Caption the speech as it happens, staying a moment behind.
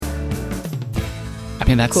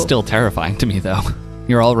mean, that's still terrifying to me, though.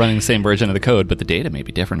 You're all running the same version of the code, but the data may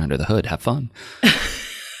be different under the hood. Have fun.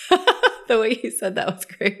 The way you said that was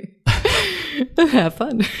great. Have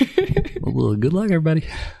fun. Well, good luck, everybody.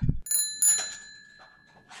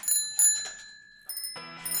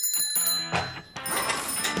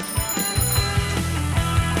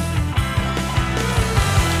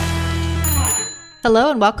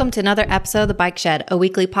 Hello and welcome to another episode of The Bike Shed, a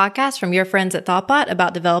weekly podcast from your friends at Thoughtbot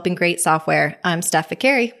about developing great software. I'm Steph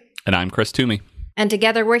Vicari. And I'm Chris Toomey. And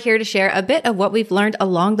together we're here to share a bit of what we've learned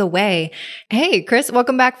along the way. Hey, Chris,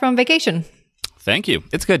 welcome back from vacation. Thank you.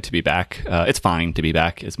 It's good to be back. It's fine to be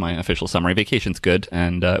back is my official summary. Vacation's good,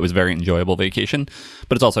 and it was a very enjoyable vacation.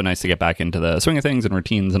 But it's also nice to get back into the swing of things and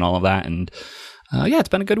routines and all of that. And yeah, it's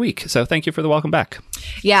been a good week. So thank you for the welcome back.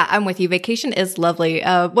 Yeah, I'm with you. Vacation is lovely.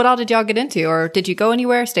 What all did y'all get into? Or did you go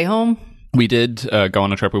anywhere? Stay home? We did go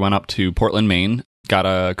on a trip. We went up to Portland, Maine. Got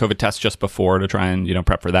a COVID test just before to try and,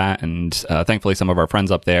 prep for that. And thankfully, some of our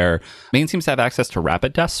friends up there, Maine seems to have access to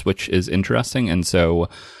rapid tests, which is interesting. And so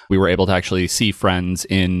we were able to actually see friends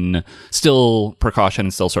in still precaution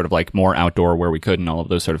and still sort of like more outdoor where we could and all of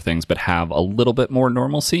those sort of things, but have a little bit more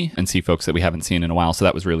normalcy and see folks that we haven't seen in a while. So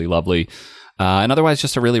that was really lovely. And otherwise,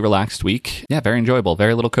 just a really relaxed week. Yeah, very enjoyable.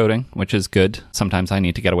 Very little coding, which is good. Sometimes I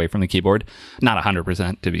need to get away from the keyboard. Not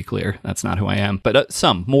 100%, to be clear. That's not who I am. But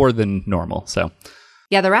some, more than normal. So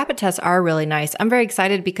yeah, the rapid tests are really nice. I'm very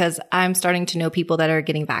excited because I'm starting to know people that are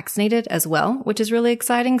getting vaccinated as well, which is really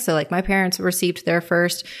exciting. So like my parents received their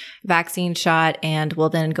first vaccine shot and will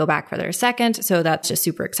then go back for their second. So that's just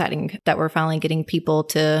super exciting that we're finally getting people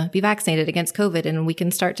to be vaccinated against COVID and we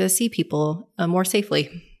can start to see people more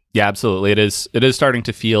safely. Yeah, absolutely. It is starting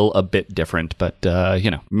to feel a bit different, but,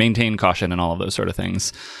 maintain caution and all of those sort of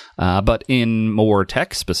things. But in more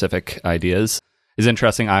tech-specific ideas, is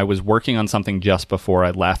interesting. I was working on something just before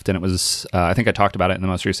I left, and it was, I think I talked about it in the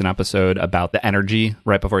most recent episode, about the energy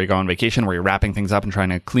right before you go on vacation, where you're wrapping things up and trying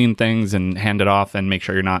to clean things and hand it off and make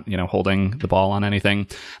sure you're not, holding the ball on anything.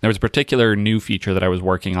 There was a particular new feature that I was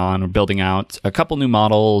working on, building out a couple new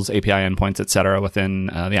models, API endpoints, et cetera, within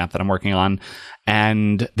the app that I'm working on.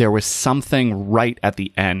 And there was something right at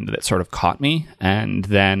the end that sort of caught me. And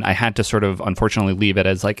then I had to sort of, unfortunately, leave it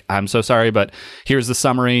as like, I'm so sorry, but here's the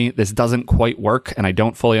summary. This doesn't quite work, and I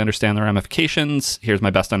don't fully understand the ramifications. Here's my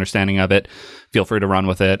best understanding of it. Feel free to run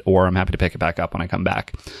with it, or I'm happy to pick it back up when I come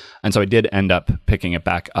back. And so I did end up picking it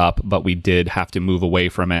back up, but we did have to move away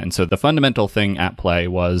from it. And so the fundamental thing at play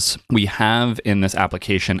was we have in this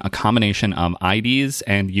application a combination of IDs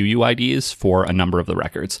and UUIDs for a number of the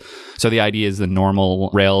records. So the ID is the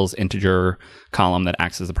normal Rails integer column that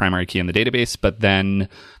acts as the primary key in the database, but then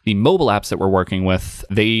the mobile apps that we're working with,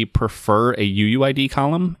 they prefer a UUID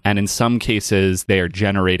column, and in some cases, they are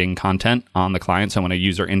generating content on the client. So when a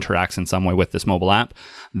user interacts in some way with this mobile app,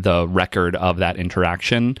 the record of that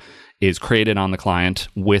interaction is created on the client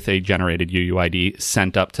with a generated UUID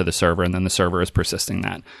sent up to the server, and then the server is persisting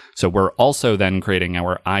that. So we're also then creating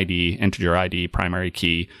our ID, integer ID, primary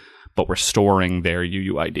key, but we're storing their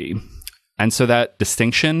UUID. And so that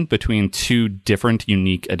distinction between two different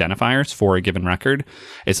unique identifiers for a given record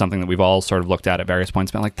is something that we've all sort of looked at various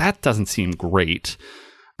points, been like, that doesn't seem great.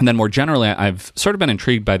 And then more generally, I've sort of been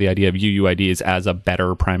intrigued by the idea of UUIDs as a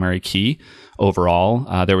better primary key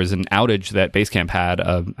overall. There was an outage that Basecamp had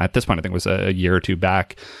at this point, I think it was a year or two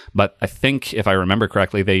back. But I think if I remember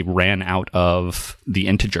correctly, they ran out of the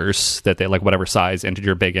integers that they like, whatever size,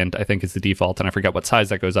 integer, big int, I think is the default. And I forget what size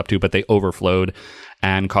that goes up to, but they overflowed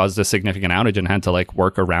and caused a significant outage and had to like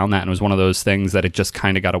work around that. And it was one of those things that it just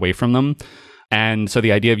kind of got away from them. And so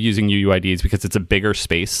the idea of using UUIDs, because it's a bigger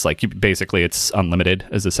space, like basically it's unlimited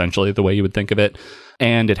is essentially the way you would think of it.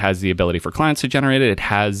 And it has the ability for clients to generate it. It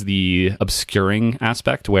has the obscuring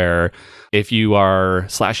aspect where if you are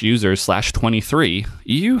 /users/23,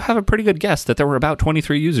 you have a pretty good guess that there were about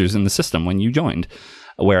 23 users in the system when you joined.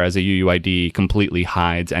 Whereas a UUID completely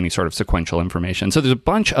hides any sort of sequential information. So there's a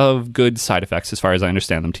bunch of good side effects as far as I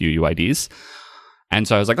understand them to UUIDs. And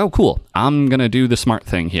so I was like, oh, cool. I'm going to do the smart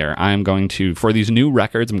thing here. I'm going to, for these new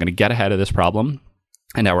records, I'm going to get ahead of this problem.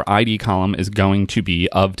 And our ID column is going to be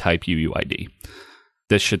of type UUID.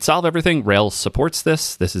 This should solve everything. Rails supports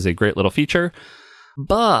this. This is a great little feature.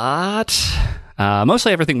 But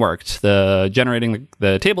mostly everything worked. The generating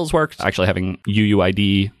the tables worked. Actually having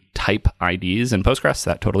UUID type IDs in Postgres,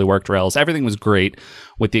 that totally worked. Rails, everything was great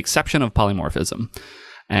with the exception of polymorphism.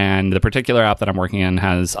 And the particular app that I'm working in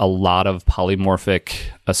has a lot of polymorphic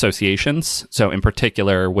associations. So in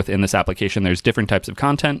particular, within this application, there's different types of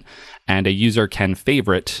content, and a user can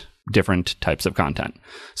favorite different types of content.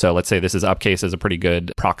 So let's say this is Upcase is a pretty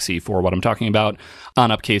good proxy for what I'm talking about.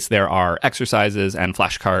 On Upcase, there are exercises and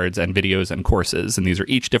flashcards and videos and courses, and these are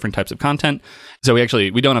each different types of content. So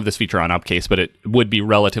we don't have this feature on Upcase, but it would be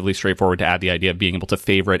relatively straightforward to add the idea of being able to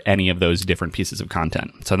favorite any of those different pieces of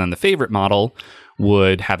content. So then the favorite model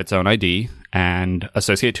would have its own ID and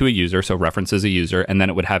associate to a user, so references a user, and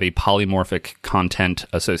then it would have a polymorphic content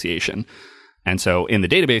association. And so in the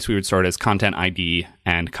database, we would store it as content ID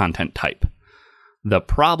and content type. The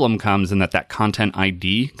problem comes in that content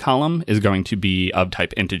ID column is going to be of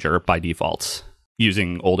type integer by default,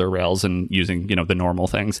 using older Rails and using, the normal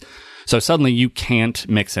things. So suddenly you can't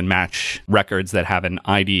mix and match records that have an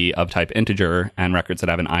ID of type integer and records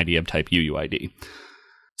that have an ID of type UUID.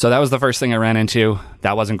 So that was the first thing I ran into.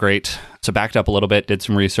 That wasn't great. So backed up a little bit, did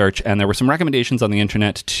some research, and there were some recommendations on the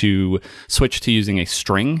internet to switch to using a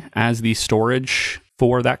string as the storage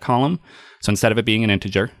for that column. So instead of it being an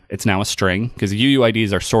integer, it's now a string, because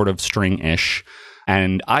UUIDs are sort of string-ish.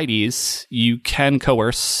 And IDs, you can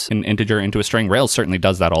coerce an integer into a string. Rails certainly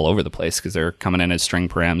does that all over the place because they're coming in as string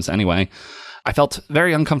params anyway. I felt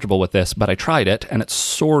very uncomfortable with this, but I tried it, and it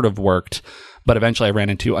sort of worked. But eventually I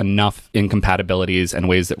ran into enough incompatibilities and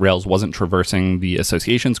ways that Rails wasn't traversing the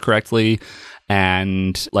associations correctly.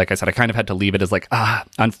 And like I said, I kind of had to leave it as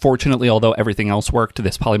unfortunately, although everything else worked,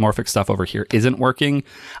 this polymorphic stuff over here isn't working.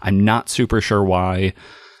 I'm not super sure why.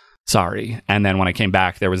 Sorry. And then when I came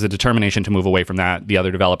back, there was a determination to move away from that. The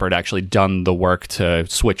other developer had actually done the work to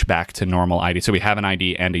switch back to normal ID. So we have an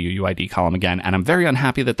ID and a UUID column again. And I'm very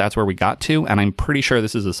unhappy that that's where we got to. And I'm pretty sure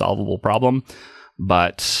this is a solvable problem.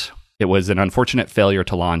 But it was an unfortunate failure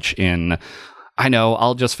to launch I know,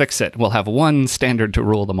 I'll just fix it. We'll have one standard to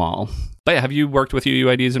rule them all. But yeah, have you worked with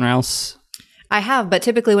UUIDs in Rails? I have, but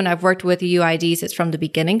typically when I've worked with UUIDs, it's from the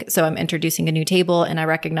beginning. So I'm introducing a new table and I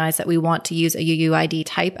recognize that we want to use a UUID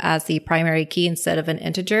type as the primary key instead of an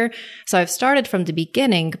integer. So I've started from the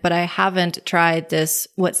beginning, but I haven't tried this,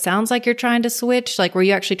 what sounds like you're trying to switch. Like, were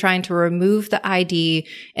you actually trying to remove the ID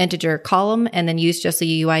integer column and then use just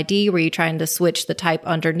the UUID? Were you trying to switch the type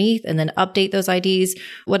underneath and then update those IDs?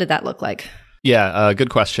 What did that look like? Yeah,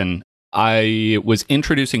 good question. I was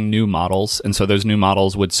introducing new models, and so those new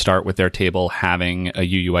models would start with their table having a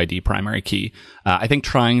UUID primary key. I think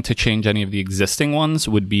trying to change any of the existing ones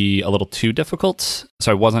would be a little too difficult,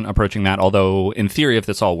 so I wasn't approaching that, although in theory, if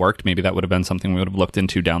this all worked, maybe that would have been something we would have looked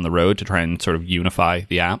into down the road to try and sort of unify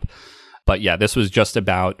the app. But yeah, this was just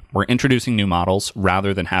about we're introducing new models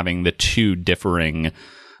rather than having the two differing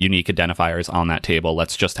unique identifiers on that table.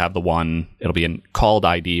 Let's just have the one. It'll be called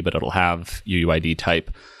ID, but it'll have UUID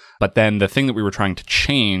type. But then the thing that we were trying to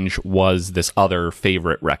change was this other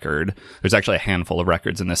favorite record. There's actually a handful of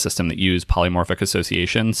records in this system that use polymorphic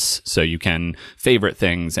associations. So you can favorite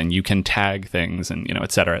things and you can tag things and,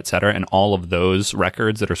 et cetera, et cetera. And all of those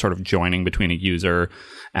records that are sort of joining between a user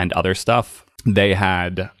and other stuff, they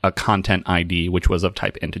had a content ID, which was of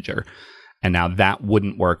type integer. And now that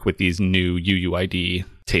wouldn't work with these new UUID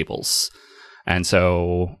tables. And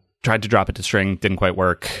so tried to drop it to string, didn't quite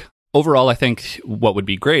work. Overall, I think what would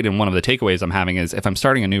be great, and one of the takeaways I'm having is if I'm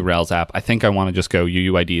starting a new Rails app, I think I want to just go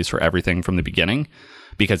UUIDs for everything from the beginning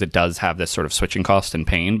because it does have this sort of switching cost and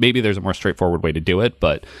pain. Maybe there's a more straightforward way to do it,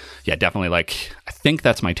 but yeah, definitely I think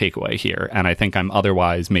that's my takeaway here. And I think I'm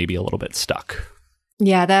otherwise maybe a little bit stuck.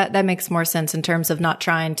 Yeah, that makes more sense in terms of not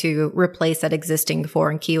trying to replace that existing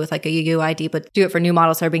foreign key with like a UUID, but do it for new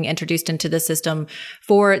models that are being introduced into the system.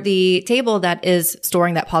 For the table that is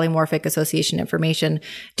storing that polymorphic association information,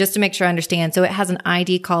 just to make sure I understand, so it has an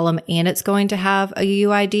ID column and it's going to have a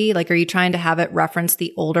UUID? Like, are you trying to have it reference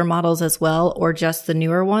the older models as well or just the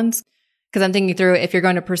newer ones? Because I'm thinking through if you're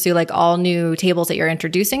going to pursue like all new tables that you're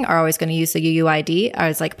introducing are always going to use the UUID,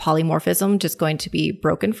 is like polymorphism just going to be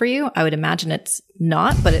broken for you? I would imagine it's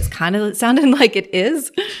not, but it's kind of sounding like it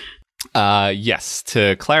is. Yes.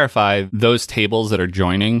 To clarify, those tables that are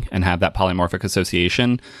joining and have that polymorphic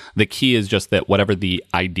association, the key is just that whatever the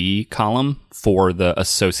ID column for the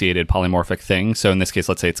associated polymorphic thing, so in this case,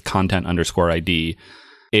 let's say it's content underscore ID,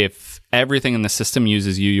 if everything in the system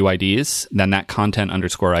uses UUIDs, then that content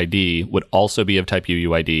underscore ID would also be of type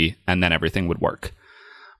UUID, and then everything would work.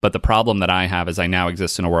 But the problem that I have is I now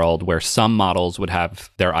exist in a world where some models would have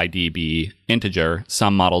their ID be integer,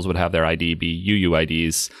 some models would have their ID be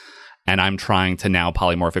UUIDs, and I'm trying to now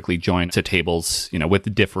polymorphically join to tables,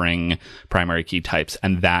 with differing primary key types,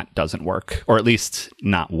 and that doesn't work, or at least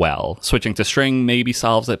not well. Switching to string maybe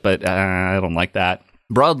solves it, but I don't like that.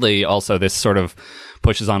 Broadly, also, this sort of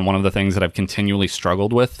pushes on one of the things that I've continually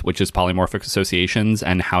struggled with, which is polymorphic associations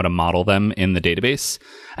and how to model them in the database.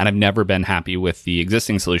 And I've never been happy with the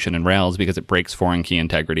existing solution in Rails because it breaks foreign key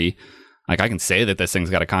integrity. Like, I can say that this thing's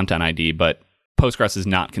got a content ID, but Postgres is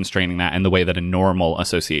not constraining that in the way that a normal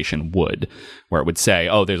association would, where it would say,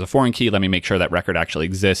 oh, there's a foreign key. Let me make sure that record actually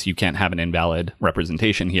exists. You can't have an invalid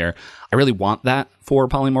representation here. I really want that for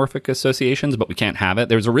polymorphic associations, but we can't have it.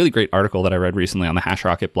 There's a really great article that I read recently on the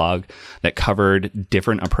HashRocket blog that covered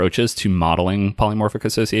different approaches to modeling polymorphic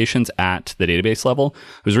associations at the database level.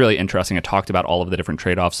 It was really interesting. It talked about all of the different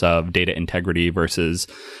trade-offs of data integrity versus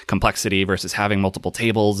complexity versus having multiple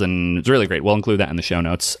tables, and it's really great. We'll include that in the show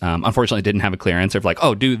notes. Unfortunately, it didn't have a clear answer of like,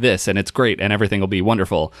 oh, do this and it's great and everything will be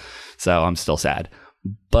wonderful. So I'm still sad,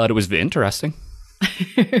 but it was interesting.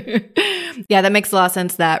 Yeah, that makes a lot of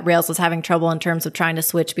sense that Rails was having trouble in terms of trying to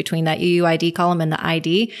switch between that UUID column and the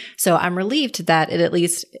ID. So I'm relieved that it, at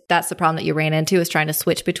least that's the problem that you ran into, is trying to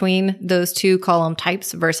switch between those two column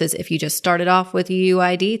types versus if you just started off with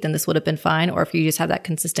UUID, then this would have been fine. Or if you just have that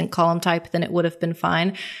consistent column type, then it would have been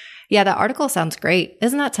fine. Yeah, that article sounds great.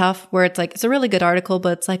 Isn't that tough? Where it's like, it's a really good article,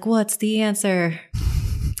 but it's like, what's the answer?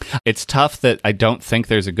 It's tough that I don't think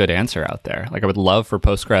there's a good answer out there. Like, I would love for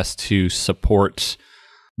Postgres to support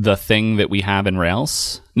the thing that we have in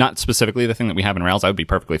Rails. Not specifically the thing that we have in Rails. I would be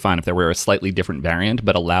perfectly fine if there were a slightly different variant,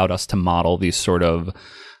 but allowed us to model these sort of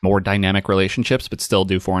more dynamic relationships, but still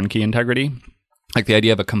do foreign key integrity. Like the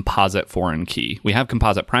idea of a composite foreign key. We have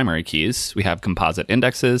composite primary keys. We have composite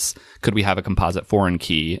indexes. Could we have a composite foreign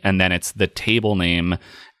key? And then it's the table name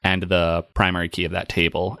and the primary key of that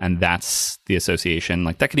table. And that's the association.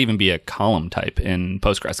 Like, that could even be a column type in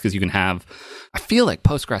Postgres, because you can have, I feel like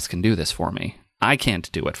Postgres can do this for me. I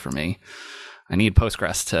can't do it for me. I need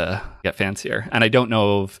Postgres to get fancier. And I don't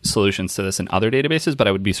know of solutions to this in other databases, but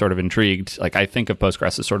I would be sort of intrigued. Like, I think of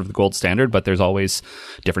Postgres as sort of the gold standard, but there's always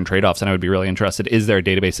different trade-offs. And I would be really interested. Is there a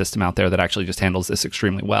database system out there that actually just handles this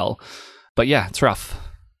extremely well? But yeah, it's rough.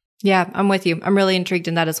 Yeah, I'm with you. I'm really intrigued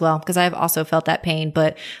in that as well, because I've also felt that pain.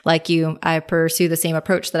 But like you, I pursue the same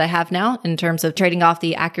approach that I have now in terms of trading off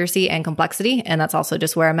the accuracy and complexity. And that's also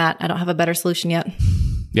just where I'm at. I don't have a better solution yet.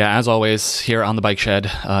 Yeah, as always, here on the Bike Shed,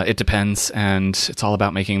 it depends. And it's all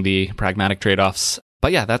about making the pragmatic trade-offs.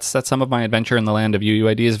 But yeah, that's some of my adventure in the land of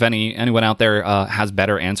UUIDs. If anyone out there has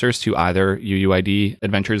better answers to either UUID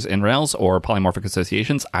adventures in Rails or polymorphic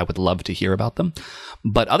associations, I would love to hear about them.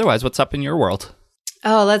 But otherwise, what's up in your world?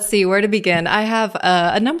 Oh, let's see where to begin. I have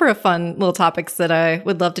a number of fun little topics that I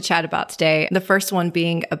would love to chat about today. The first one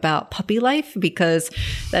being about puppy life, because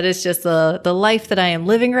that is just the life that I am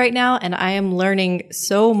living right now. And I am learning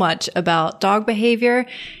so much about dog behavior.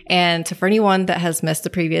 And for anyone that has missed the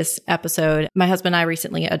previous episode, my husband and I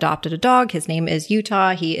recently adopted a dog. His name is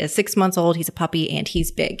Utah. He is 6 months old. He's a puppy and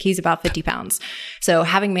he's big. He's about 50 pounds. So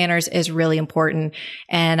having manners is really important.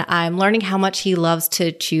 And I'm learning how much he loves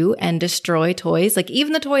to chew and destroy toys. Like,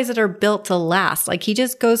 even the toys that are built to last, like, he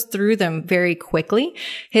just goes through them very quickly.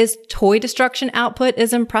 His toy destruction output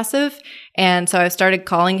is impressive. And so I've started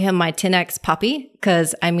calling him my 10X puppy,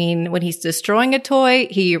 because I mean, when he's destroying a toy,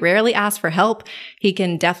 he rarely asks for help. He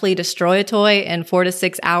can definitely destroy a toy in 4 to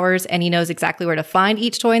 6 hours, and he knows exactly where to find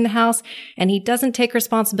each toy in the house. And he doesn't take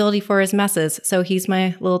responsibility for his messes. So he's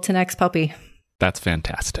my little 10X puppy. That's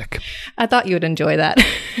fantastic. I thought you would enjoy that.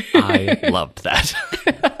 I loved that.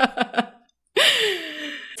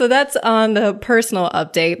 So that's on the personal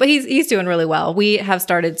update, but he's doing really well. We have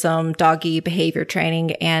started some doggy behavior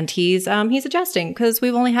training, and he's adjusting, because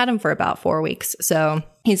we've only had him for about 4 weeks. So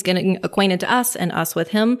he's getting acquainted to us and us with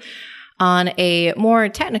him. On a more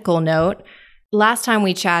technical note, last time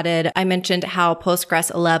we chatted, I mentioned how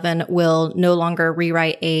Postgres 11 will no longer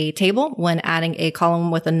rewrite a table when adding a column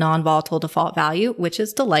with a non-volatile default value, which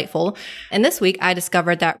is delightful. And this week, I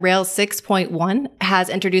discovered that Rails 6.1 has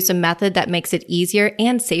introduced a method that makes it easier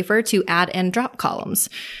and safer to add and drop columns.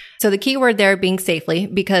 So the key word there being safely,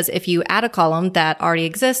 because if you add a column that already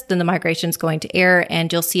exists, then the migration is going to error,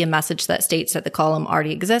 and you'll see a message that states that the column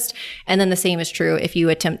already exists. And then the same is true if you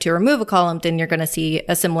attempt to remove a column, then you're going to see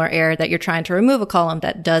a similar error that you're trying to remove a column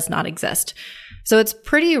that does not exist. So it's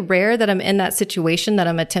pretty rare that I'm in that situation that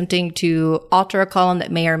I'm attempting to alter a column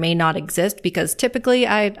that may or may not exist, because typically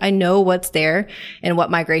I know what's there and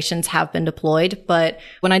what migrations have been deployed. But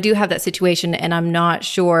when I do have that situation and I'm not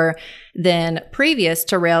sure, then previous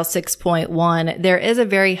to Rails 6.1, there is a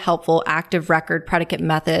very helpful active record predicate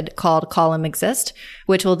method called column exist,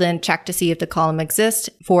 which will then check to see if the column exists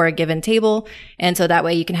for a given table. And so that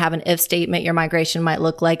way you can have an if statement. Your migration might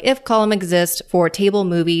look like, if column exists for table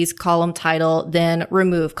movies, column title, then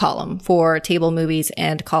remove column for table movies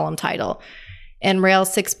and column title. In Rails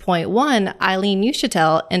 6.1, Eileen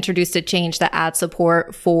Neuchatel introduced a change that adds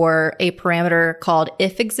support for a parameter called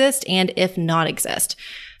if exist and if not exist.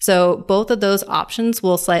 So both of those options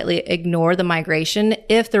will slightly ignore the migration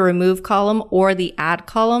if the remove column or the add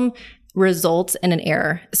column results in an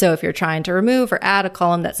error. So if you're trying to remove or add a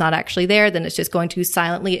column that's not actually there, then it's just going to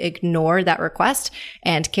silently ignore that request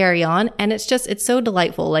and carry on. And it's so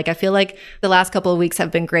delightful. Like, I feel like the last couple of weeks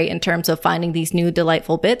have been great in terms of finding these new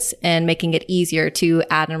delightful bits and making it easier to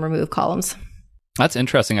add and remove columns. That's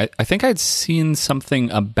interesting. I think I'd seen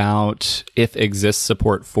something about if exists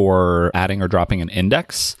support for adding or dropping an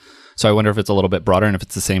index. So I wonder if it's a little bit broader and if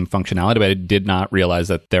it's the same functionality, but I did not realize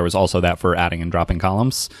that there was also that for adding and dropping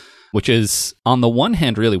columns, which is on the one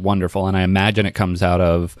hand really wonderful. And I imagine it comes out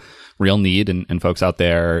of real need and folks out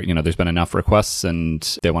there, there's been enough requests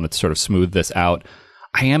and they wanted to sort of smooth this out.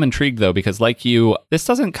 I am intrigued though, because like you, this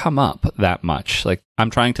doesn't come up that much. Like, I'm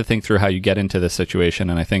trying to think through how you get into this situation.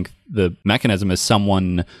 And I think the mechanism is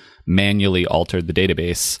someone manually altered the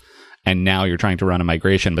database and now you're trying to run a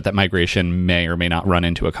migration, but that migration may or may not run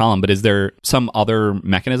into a column. But is there some other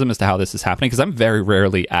mechanism as to how this is happening? Because I'm very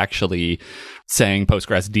rarely actually saying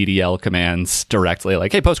Postgres DDL commands directly,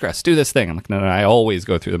 like, hey, Postgres, do this thing. I'm like, no, I always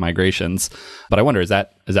go through the migrations. But I wonder, is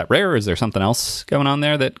that rare? Or is there something else going on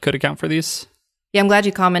there that could account for these? Yeah, I'm glad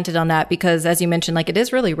you commented on that because, as you mentioned, like, it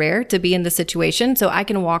is really rare to be in this situation. So I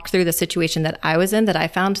can walk through the situation that I was in that I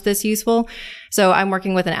found this useful. So I'm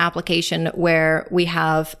working with an application where we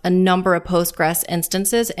have a number of Postgres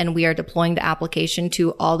instances and we are deploying the application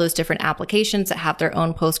to all those different applications that have their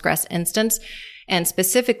own Postgres instance. And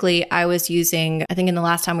specifically, I was using, I think in the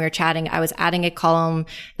last time we were chatting, I was adding a column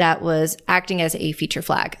that was acting as a feature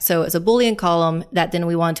flag. So it's a Boolean column that then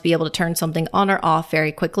we wanted to be able to turn something on or off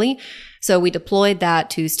very quickly. So we deployed that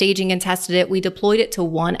to staging and tested it. We deployed it to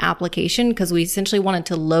one application because we essentially wanted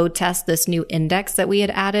to load test this new index that we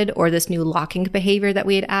had added or this new locking behavior that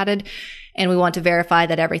we had added. And we want to verify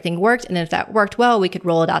that everything worked. And if that worked well, we could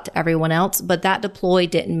roll it out to everyone else. But that deploy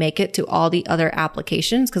didn't make it to all the other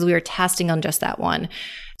applications because we were testing on just that one.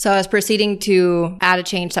 So I was proceeding to add a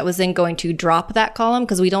change that was then going to drop that column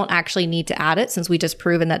because we don't actually need to add it since we just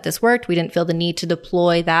proven that this worked. We didn't feel the need to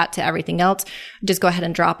deploy that to everything else. Just go ahead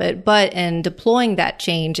and drop it. But in deploying that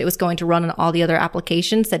change, it was going to run on all the other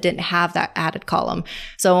applications that didn't have that added column.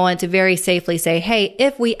 So I wanted to very safely say, hey,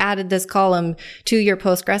 if we added this column to your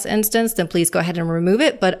Postgres instance, then please go ahead and remove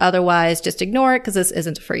it. But otherwise, just ignore it because this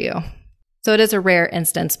isn't for you. So it is a rare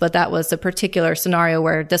instance, but that was the particular scenario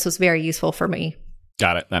where this was very useful for me.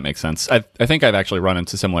 Got it. That makes sense. I think I've actually run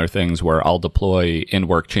into similar things where I'll deploy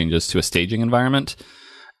in-work changes to a staging environment,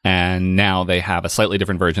 and now they have a slightly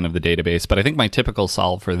different version of the database. But I think my typical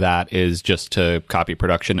solve for that is just to copy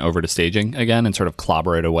production over to staging again and sort of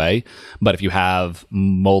clobber it away. But if you have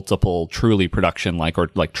multiple truly production-like or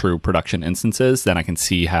like true production instances, then I can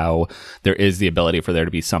see how there is the ability for there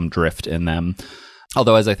to be some drift in them.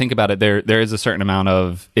 Although, as I think about it, there is a certain amount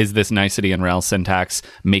of, is this nicety in Rails syntax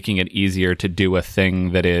making it easier to do a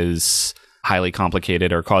thing that is highly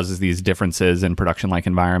complicated or causes these differences in production-like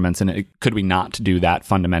environments? And could we not do that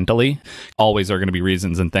fundamentally? Always are going to be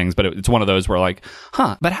reasons and things, but it's one of those where like,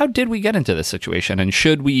 but how did we get into this situation? And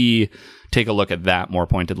should we take a look at that more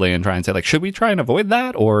pointedly and try and say, like, should we try and avoid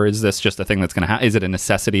that? Or is this just a thing that's going to is it a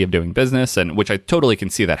necessity of doing business? And which I totally can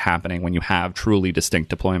see that happening when you have truly distinct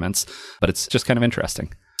deployments, but it's just kind of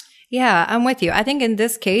interesting. Yeah, I'm with you. I think in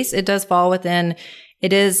this case, it does fall within,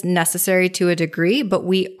 it is necessary to a degree, but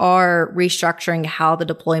we are restructuring how the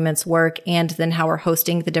deployments work and then how we're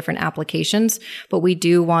hosting the different applications. But we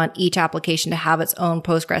do want each application to have its own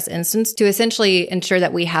Postgres instance to essentially ensure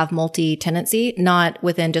that we have multi-tenancy, not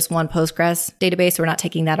within just one Postgres database. We're not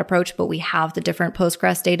taking that approach, but we have the different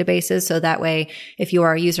Postgres databases. So that way, if you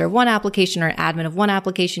are a user of one application or an admin of one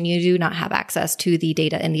application, you do not have access to the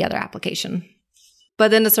data in the other application. But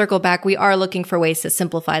then to circle back, we are looking for ways to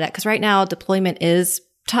simplify that because right now deployment is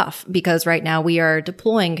tough because right now we are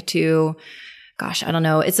deploying to, I don't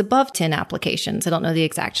know, it's above 10 applications. I don't know the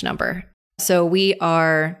exact number. So we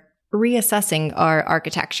are reassessing our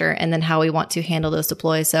architecture and then how we want to handle those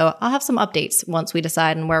deploys. So I'll have some updates once we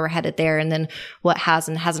decide on where we're headed there and then what has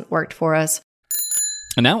and hasn't worked for us.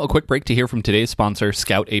 And now a quick break to hear from today's sponsor,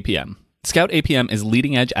 Scout APM. Scout APM is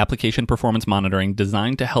leading-edge application performance monitoring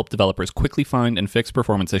designed to help developers quickly find and fix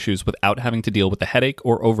performance issues without having to deal with the headache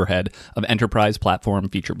or overhead of enterprise platform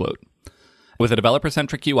feature bloat. With a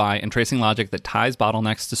developer-centric UI and tracing logic that ties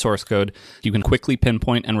bottlenecks to source code, you can quickly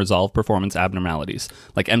pinpoint and resolve performance abnormalities,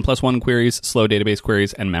 like N+1 queries, slow database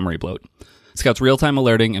queries, and memory bloat. Scout's real-time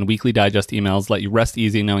alerting and weekly digest emails let you rest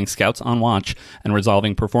easy knowing Scout's on watch and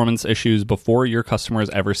resolving performance issues before your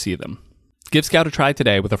customers ever see them. Give Scout a try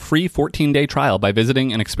today with a free 14-day trial by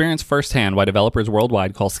visiting and experience firsthand why developers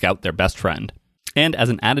worldwide call Scout their best friend. And as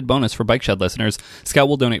an added bonus for Bike Shed listeners, Scout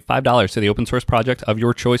will donate $5 to the open source project of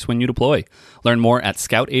your choice when you deploy. Learn more at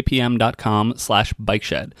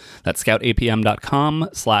scoutapm.com/bikeshed. That's scoutapm.com/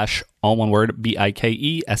 all one word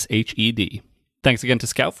BIKESHED. Thanks again to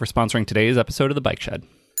Scout for sponsoring today's episode of the Bike Shed.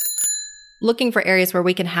 Looking for areas where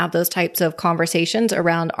we can have those types of conversations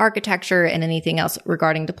around architecture and anything else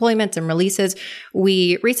regarding deployments and releases,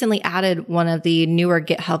 we recently added one of the newer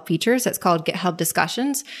GitHub features that's called GitHub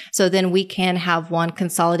Discussions. So then we can have one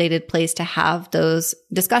consolidated place to have those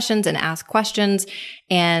discussions and ask questions.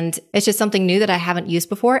 And it's just something new that I haven't used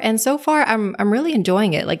before. And so far, I'm really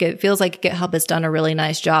enjoying it. Like, it feels like GitHub has done a really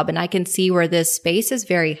nice job, and I can see where this space is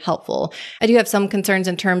very helpful. I do have some concerns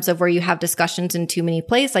in terms of where you have discussions in too many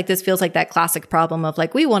places. Like, this feels like that classic problem of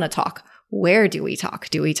like, we want to talk. Where do we talk?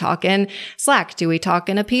 Do we talk in Slack? Do we talk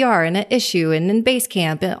in a PR, in an issue, and in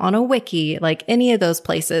Basecamp, on a wiki, like any of those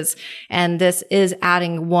places? And this is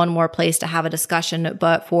adding one more place to have a discussion.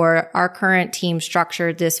 But for our current team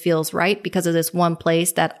structure, this feels right because of this one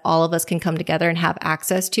place that all of us can come together and have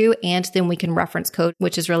access to. And then we can reference code,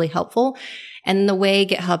 which is really helpful. And the way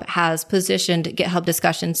GitHub has positioned GitHub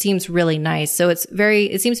Discussion seems really nice. So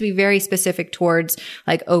it seems to be very specific towards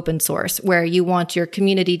like open source, where you want your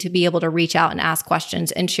community to be able to reach out and ask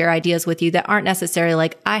questions and share ideas with you that aren't necessarily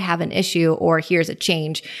like, I have an issue or here's a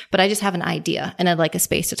change, but I just have an idea and I'd like a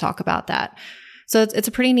space to talk about that. So it's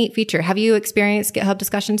a pretty neat feature. Have you experienced GitHub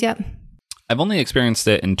Discussions yet? I've only experienced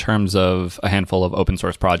it in terms of a handful of open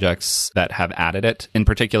source projects that have added it. In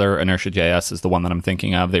particular, Inertia.js is the one that I'm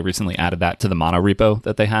thinking of. They recently added that to the mono repo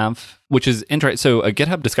that they have, which is interesting. So a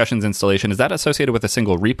GitHub Discussions installation, is that associated with a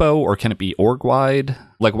single repo, or can it be org-wide?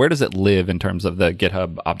 Like, where does it live in terms of the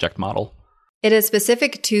GitHub object model? It is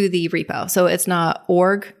specific to the repo. So it's not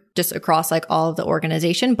org just across like all of the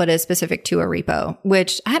organization, but is specific to a repo,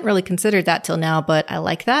 which I hadn't really considered that till now, but I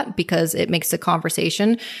like that because it makes the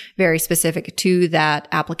conversation very specific to that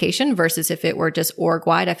application versus if it were just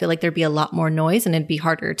org-wide, I feel like there'd be a lot more noise and it'd be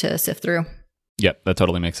harder to sift through. Yep, that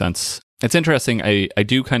totally makes sense. It's interesting. I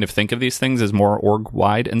do kind of think of these things as more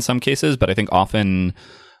org-wide in some cases, but I think often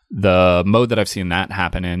the mode that I've seen that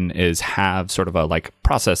happen in is have sort of a like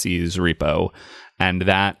processes repo. And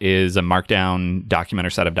that is a markdown document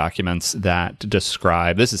or set of documents that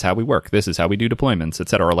describe, this is how we work, this is how we do deployments, et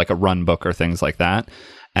cetera, or like a run book or things like that.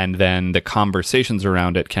 And then the conversations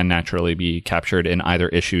around it can naturally be captured in either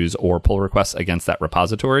issues or pull requests against that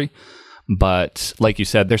repository. But like you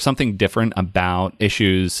said, there's something different about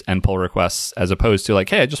issues and pull requests as opposed to like,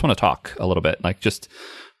 hey, I just want to talk a little bit, like just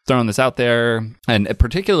throwing this out there. And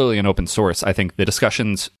particularly in open source, I think the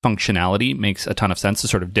discussions functionality makes a ton of sense to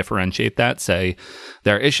sort of differentiate that. Say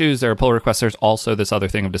there are issues, there are pull requests, there's also this other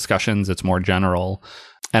thing of discussions. It's more general.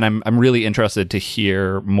 And I'm really interested to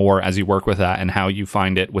hear more as you work with that and how you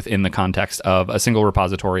find it within the context of a single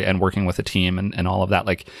repository and working with a team and all of that.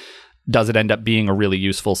 Like, does it end up being a really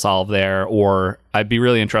useful solve there? Or I'd be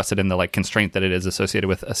really interested in the like constraint that it is associated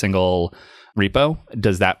with a single repo.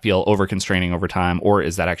 Does that feel over constraining over time, or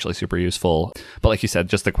is that actually super useful? But like you said,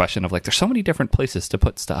 just the question of like, there's so many different places to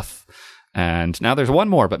put stuff. And now there's one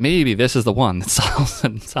more, but maybe this is the one that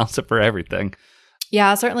solves it for everything. Yeah,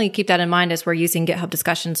 I'll certainly keep that in mind as we're using GitHub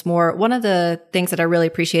Discussions more. One of the things that I really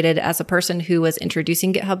appreciated as a person who was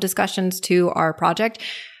introducing GitHub Discussions to our project,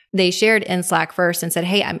 they shared in Slack first and said,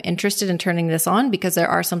 hey, I'm interested in turning this on because there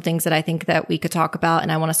are some things that I think that we could talk about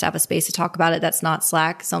and I want us to have a space to talk about it that's not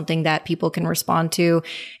Slack, something that people can respond to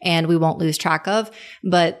and we won't lose track of.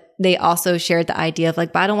 But they also shared the idea of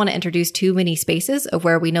like, but I don't want to introduce too many spaces of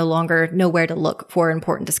where we no longer know where to look for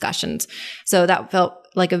important discussions. So that felt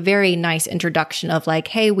like a very nice introduction of like,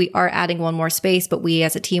 hey, we are adding one more space, but we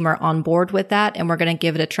as a team are on board with that and we're going to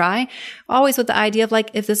give it a try. Always with the idea of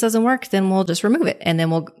like, if this doesn't work, then we'll just remove it and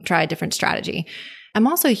then we'll try a different strategy. I'm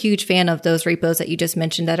also a huge fan of those repos that you just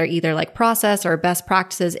mentioned that are either like process or best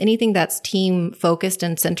practices, anything that's team focused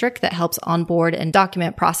and centric that helps onboard and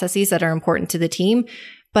document processes that are important to the team.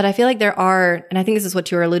 But I feel like there are, and I think this is what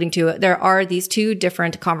you were alluding to, there are these two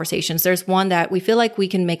different conversations. There's one that we feel like we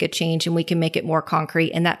can make a change and we can make it more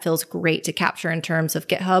concrete. And that feels great to capture in terms of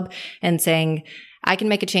GitHub and saying, I can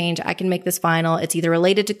make a change. I can make this final. It's either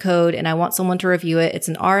related to code and I want someone to review it. It's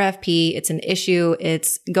an RFP. It's an issue.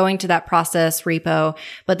 It's going to that process repo.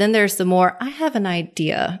 But then there's the more, I have an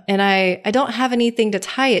idea and I don't have anything to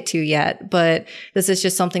tie it to yet, but this is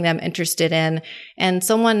just something that I'm interested in. And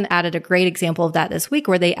someone added a great example of that this week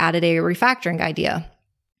where they added a refactoring idea.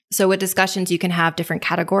 So with discussions, you can have different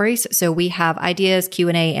categories. So we have ideas,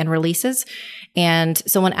 Q&A, and releases. And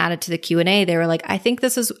someone added to the Q&A, they were like, I think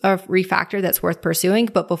this is a refactor that's worth pursuing,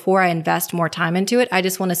 but before I invest more time into it, I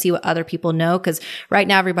just want to see what other people know. Because right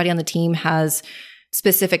now, everybody on the team has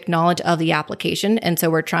specific knowledge of the application. And so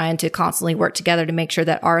we're trying to constantly work together to make sure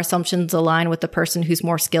that our assumptions align with the person who's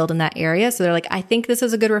more skilled in that area. So they're like, I think this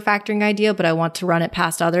is a good refactoring idea, but I want to run it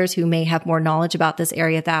past others who may have more knowledge about this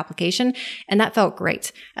area of the application. And that felt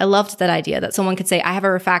great. I loved that idea that someone could say, I have a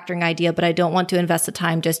refactoring idea, but I don't want to invest the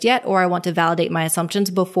time just yet, or I want to validate my assumptions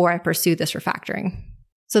before I pursue this refactoring.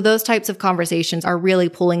 So those types of conversations are really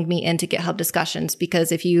pulling me into GitHub discussions,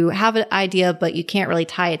 because if you have an idea, but you can't really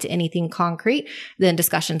tie it to anything concrete, then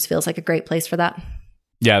discussions feels like a great place for that.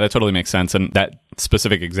 Yeah, that totally makes sense. And that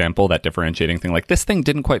specific example, that differentiating thing, like this thing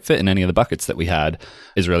didn't quite fit in any of the buckets that we had,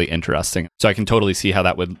 is really interesting. So I can totally see how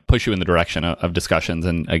that would push you in the direction of discussions.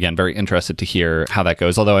 And again, very interested to hear how that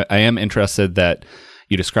goes. Although I am interested that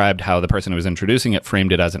you described how the person who was introducing it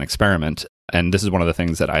framed it as an experiment. And this is one of the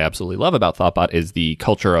things that I absolutely love about Thoughtbot is the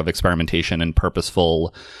culture of experimentation and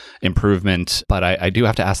purposeful improvement. But I do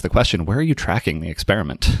have to ask the question, where are you tracking the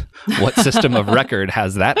experiment? What system of record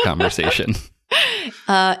has that conversation?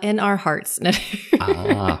 In our hearts.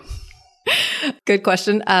 Good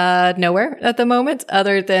question. Nowhere at the moment,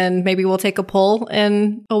 other than maybe we'll take a poll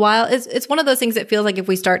in a while. It's one of those things that feels like if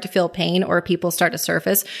we start to feel pain or people start to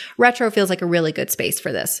surface, retro feels like a really good space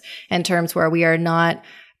for this in terms where we are not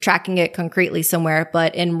tracking it concretely somewhere.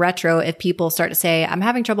 But in retro, if people start to say, I'm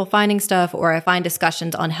having trouble finding stuff, or I find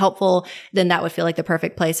discussions unhelpful, then that would feel like the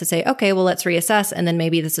perfect place to say, okay, well, let's reassess. And then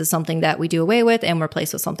maybe this is something that we do away with and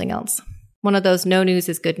replace with something else. One of those no news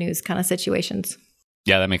is good news kind of situations.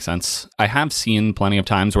 Yeah, that makes sense. I have seen plenty of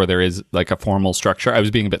times where there is like a formal structure. I was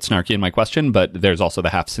being a bit snarky in my question, but there's also the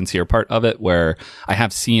half sincere part of it where I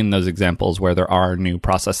have seen those examples where there are new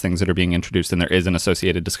process things that are being introduced and there is an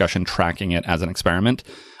associated discussion tracking it as an experiment.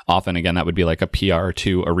 Often, again, that would be like a PR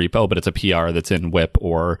to a repo, but it's a PR that's in WIP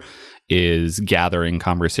or is gathering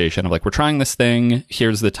conversation of like, we're trying this thing.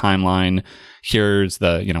 Here's the timeline. Here's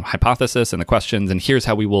the, hypothesis and the questions. And here's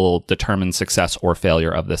how we will determine success or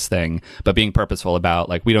failure of this thing. But being purposeful about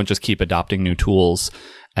like, we don't just keep adopting new tools.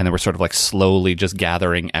 And then we're sort of like slowly just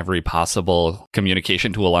gathering every possible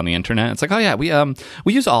communication tool on the internet. It's like, oh yeah,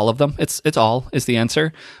 we use all of them. It's all is the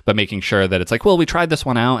answer. But making sure that it's like, well, we tried this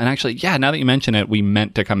one out. And actually, yeah, now that you mention it, we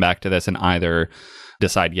meant to come back to this and either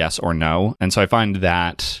decide yes or no. And so I find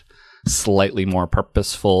that slightly more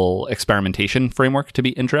purposeful experimentation framework to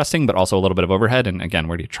be interesting, but also a little bit of overhead. And again,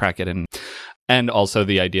 where do you track it? And also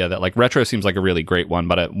the idea that like retro seems like a really great one,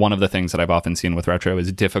 but one of the things that I've often seen with retro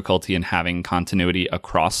is difficulty in having continuity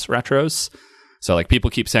across retros. So like people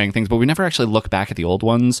keep saying things, but we never actually look back at the old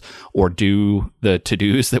ones or do the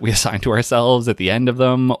to-dos that we assign to ourselves at the end of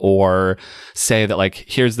them, or say that like,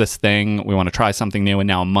 here's this thing, we want to try something new. And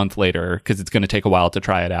now a month later, because it's going to take a while to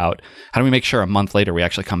try it out, how do we make sure a month later we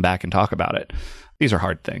actually come back and talk about it? These are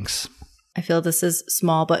hard things. I feel this is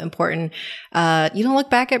small but important. You don't look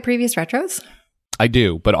back at previous retros? I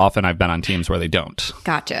do, but often I've been on teams where they don't.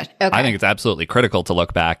 Gotcha. Okay. I think it's absolutely critical to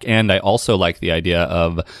look back. And I also like the idea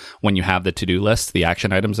of when you have the to-do list, the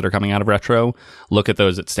action items that are coming out of retro, look at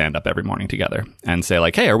those at stand up every morning together and say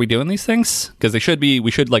like, hey, are we doing these things? Because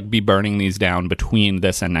we should like be burning these down between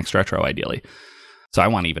this and next retro, ideally. So I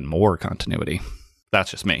want even more continuity.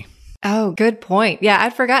 That's just me. Oh, good point. Yeah,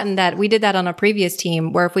 I'd forgotten that we did that on a previous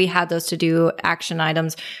team where if we had those to-do action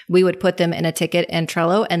items, we would put them in a ticket in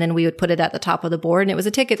Trello and then we would put it at the top of the board. And it was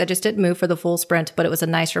a ticket that just didn't move for the full sprint, but it was a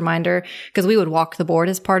nice reminder because we would walk the board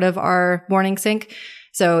as part of our morning sync.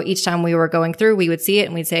 So each time we were going through, we would see it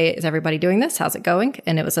and we'd say, is everybody doing this? How's it going?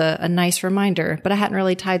 And it was a nice reminder, but I hadn't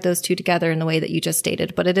really tied those two together in the way that you just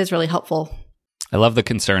stated, but it is really helpful. I love the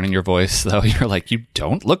concern in your voice, though. You're like, you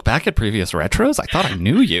don't look back at previous retros? I thought I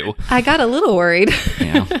knew you. I got a little worried.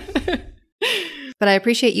 Yeah. But I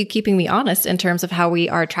appreciate you keeping me honest in terms of how we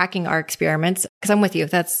are tracking our experiments, because I'm with you.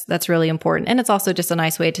 That's really important. And it's also just a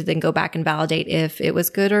nice way to then go back and validate if it was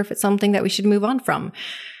good or if it's something that we should move on from.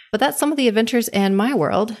 But that's some of the adventures in my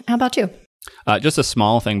world. How about you? Just a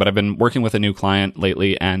small thing, but I've been working with a new client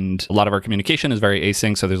lately and a lot of our communication is very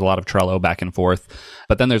async. So there's a lot of Trello back and forth.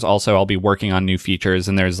 But then there's also, I'll be working on new features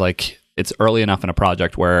and there's like, it's early enough in a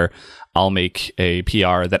project where I'll make a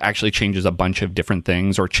PR that actually changes a bunch of different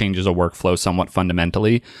things or changes a workflow somewhat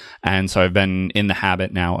fundamentally. And so I've been in the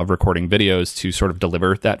habit now of recording videos to sort of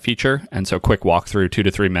deliver that feature. And so quick walkthrough, 2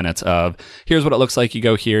 to 3 minutes of here's what it looks like. You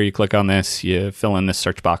go here, you click on this, you fill in this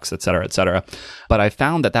search box, et cetera, et cetera. But I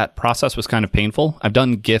found that process was kind of painful. I've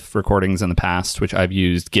done GIF recordings in the past, which I've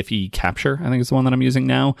used Giphy Capture, I think is the one that I'm using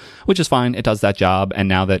now, which is fine. It does that job. And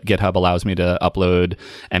now that GitHub allows me to upload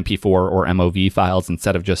MP4 or MOV files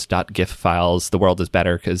instead of just .gif files, the world is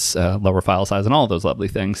better because lower file size and all of those lovely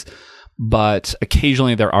things. But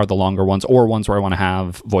occasionally there are the longer ones or ones where I want to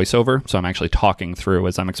have voiceover. So I'm actually talking through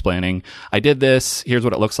as I'm explaining, I did this, here's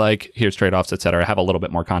what it looks like, here's trade-offs, et cetera. I have a little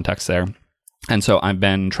bit more context there. And so I've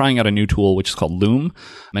been trying out a new tool, which is called Loom.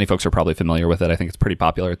 Many folks are probably familiar with it. I think it's pretty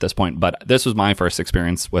popular at this point, but this was my first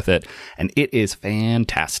experience with it, and it is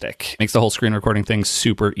fantastic. Makes the whole screen recording thing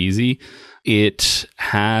super easy. It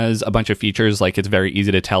has a bunch of features, like it's very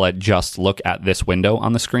easy to tell it, just look at this window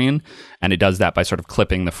on the screen. And it does that by sort of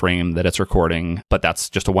clipping the frame that it's recording. But that's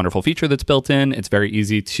just a wonderful feature that's built in. It's very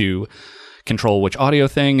easy to control which audio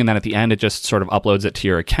thing, and then at the end it just sort of uploads it to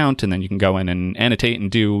your account, and then you can go in and annotate and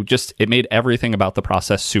do just, it made everything about the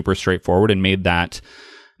process super straightforward and made that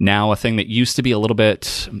now a thing that used to be a little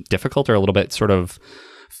bit difficult or a little bit sort of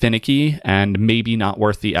finicky and maybe not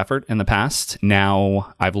worth the effort in the past.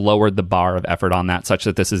 Now I've lowered the bar of effort on that such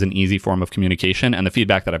that this is an easy form of communication. And the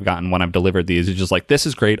feedback that I've gotten when I've delivered these is just like, this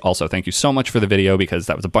is great. Also, thank you so much for the video, because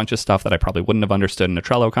that was a bunch of stuff that I probably wouldn't have understood in a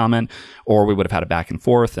Trello comment, or we would have had a back and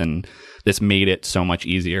forth, and this made it so much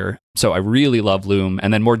easier. So I really love Loom.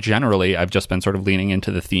 And then more generally, I've just been sort of leaning into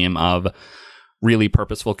the theme of really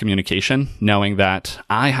purposeful communication, knowing that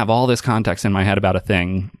I have all this context in my head about a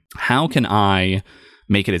thing. How can I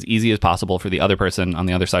make it as easy as possible for the other person on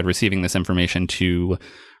the other side receiving this information to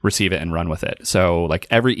receive it and run with it? So like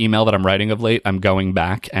every email that I'm writing of late, I'm going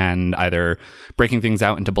back and either breaking things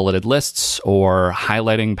out into bulleted lists or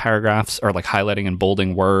highlighting paragraphs, or like highlighting and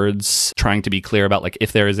bolding words, trying to be clear about like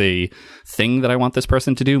if there is a thing that I want this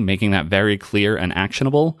person to do, making that very clear and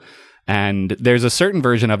actionable. And there's a certain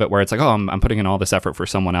version of it where it's like, oh, I'm putting in all this effort for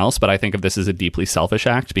someone else. But I think of this as a deeply selfish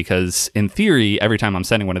act, because in theory, every time I'm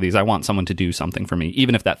sending one of these, I want someone to do something for me.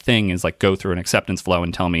 Even if that thing is like go through an acceptance flow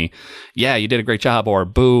and tell me, yeah, you did a great job, or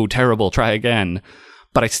boo, terrible, try again.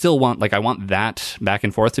 But I still want, I want that back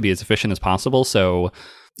and forth to be as efficient as possible. So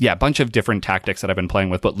yeah, a bunch of different tactics that I've been playing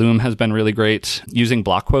with, but Loom has been really great. Using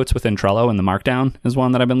block quotes within Trello and the Markdown is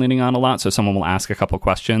one that I've been leaning on a lot. So someone will ask a couple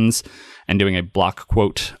questions and doing a block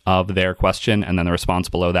quote of their question, and then the response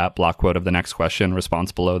below that, block quote of the next question,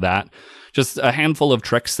 response below that. Just a handful of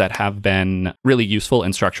tricks that have been really useful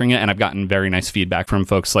in structuring it. And I've gotten very nice feedback from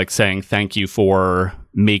folks like saying, thank you for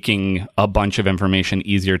making a bunch of information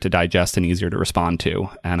easier to digest and easier to respond to.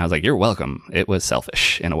 And I was like, you're welcome. It was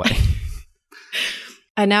selfish in a way.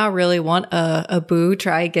 I now really want a boo,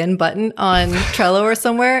 try again button on Trello or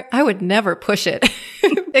somewhere. I would never push it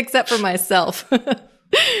except for myself.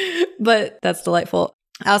 But that's delightful.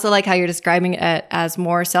 I also like how you're describing it as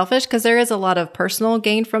more selfish, because there is a lot of personal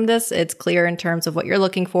gain from this. It's clear in terms of what you're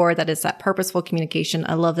looking for, that it's that purposeful communication.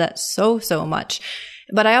 I love that so much.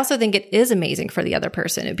 But I also think it is amazing for the other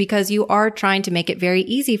person, because you are trying to make it very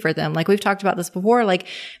easy for them. Like we've talked about this before, like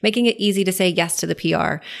making it easy to say yes to the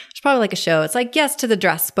PR. It's probably like a show. It's like yes to the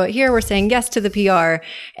dress, but here we're saying yes to the PR.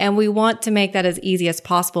 And we want to make that as easy as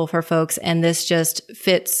possible for folks. And this just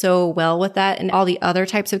fits so well with that and all the other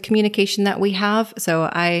types of communication that we have. So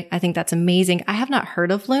I think that's amazing. I have not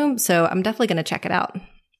heard of Loom, so I'm definitely going to check it out.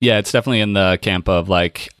 Yeah, it's definitely in the camp of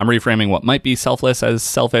like, I'm reframing what might be selfless as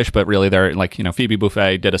selfish, but really they're like, Phoebe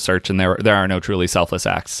Buffay did a search and there are no truly selfless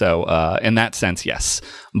acts. So in that sense, yes.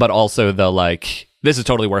 But also the like, this is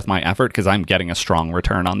totally worth my effort because I'm getting a strong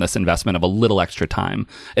return on this investment of a little extra time.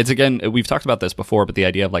 It's again, we've talked about this before, but the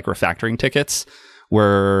idea of like refactoring tickets,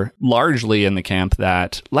 we're largely in the camp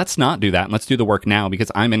that let's not do that and let's do the work now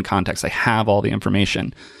because I'm in context. I have all the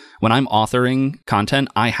information. When I'm authoring content,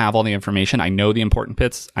 I have all the information. I know the important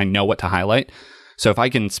bits. I know what to highlight. So if I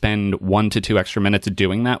can spend 1 to 2 extra minutes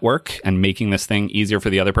doing that work and making this thing easier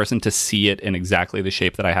for the other person to see it in exactly the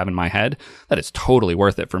shape that I have in my head, that is totally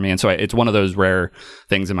worth it for me. And so it's one of those rare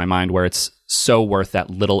things in my mind where it's so worth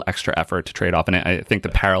that little extra effort to trade off. And I think the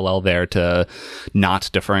parallel there to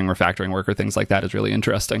not deferring refactoring work or things like that is really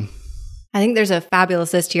interesting. I think there's a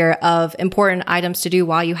fabulous list here of important items to do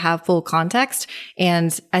while you have full context.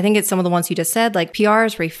 And I think it's some of the ones you just said, like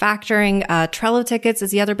PRs, refactoring, Trello tickets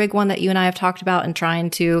is the other big one that you and I have talked about, and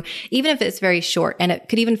trying to, even if it's very short and it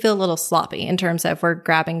could even feel a little sloppy in terms of we're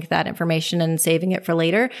grabbing that information and saving it for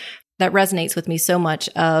later. that resonates with me so much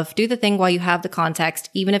of do the thing while you have the context,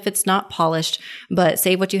 even if it's not polished, but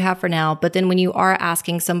save what you have for now. But then when you are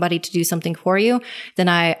asking somebody to do something for you, then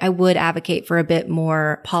I would advocate for a bit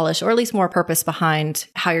more polish, or at least more purpose behind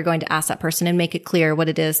how you're going to ask that person and make it clear what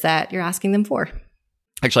it is that you're asking them for.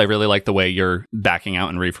 Actually, I really like the way you're backing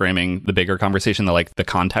out and reframing the bigger conversation, the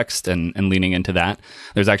context and leaning into that.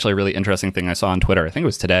 There's actually a really interesting thing I saw on Twitter. I think it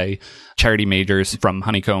was today. Charity Majors from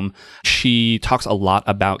Honeycomb. She talks a lot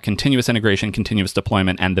about continuous integration, continuous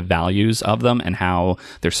deployment, and the values of them, and how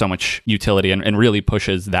there's so much utility, and really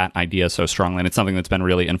pushes that idea so strongly. And it's something that's been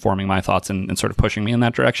really informing my thoughts and sort of pushing me in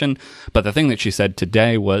that direction. But the thing that she said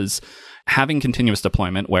today was having continuous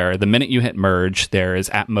deployment, where the minute you hit merge, there is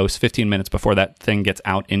at most 15 minutes before that thing gets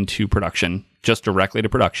out into production, just directly to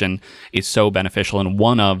production, is so beneficial. And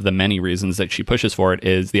one of the many reasons that she pushes for it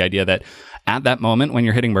is the idea that at that moment when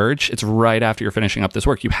you're hitting merge, it's right after you're finishing up this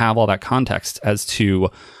work. You have all that context as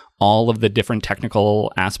to all of the different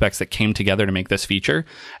technical aspects that came together to make this feature.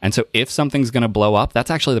 And so if something's going to blow up,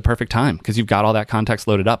 that's actually the perfect time, because you've got all that context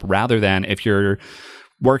loaded up, rather than if your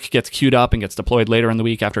work gets queued up and gets deployed later in the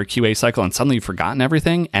week after a QA cycle and suddenly you've forgotten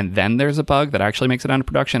everything, and then there's a bug that actually makes it onto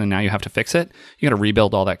production and now you have to fix it. You got to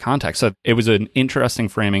rebuild all that context. So it was an interesting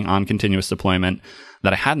framing on continuous deployment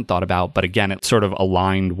that I hadn't thought about, but again, it sort of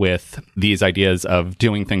aligned with these ideas of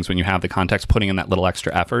doing things when you have the context, putting in that little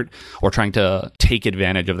extra effort, or trying to take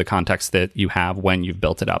advantage of the context that you have when you've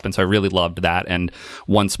built it up. And so I really loved that. And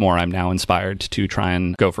once more, I'm now inspired to try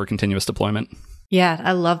and go for continuous deployment. Yeah,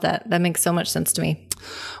 I love that. That makes so much sense to me.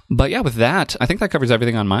 But yeah, with that, I think that covers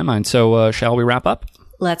everything on my mind. So shall we wrap up?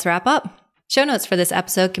 Let's wrap up. Show notes for this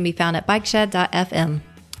episode can be found at bikeshed.fm.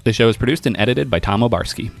 The show is produced and edited by Tom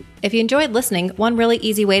Obarski. If you enjoyed listening, one really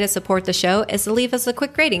easy way to support the show is to leave us a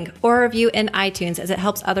quick rating or a review in iTunes, as it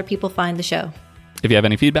helps other people find the show. If you have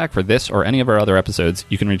any feedback for this or any of our other episodes,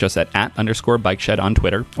 you can reach us at @_bikeshed on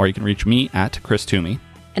Twitter, or you can reach me at Chris Toomey.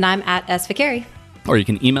 And I'm at svicari. Or you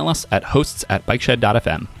can email us at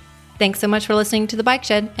hosts@bikeshed.fm. Thanks so much for listening to The Bike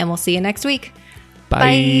Shed, and we'll see you next week.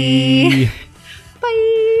 Bye.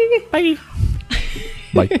 Bye. Bye.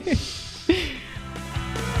 Bye.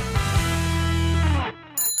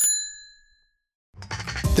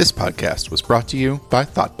 This podcast was brought to you by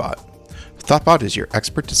Thoughtbot. Thoughtbot is your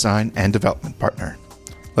expert design and development partner.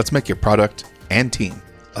 Let's make your product and team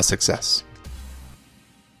a success.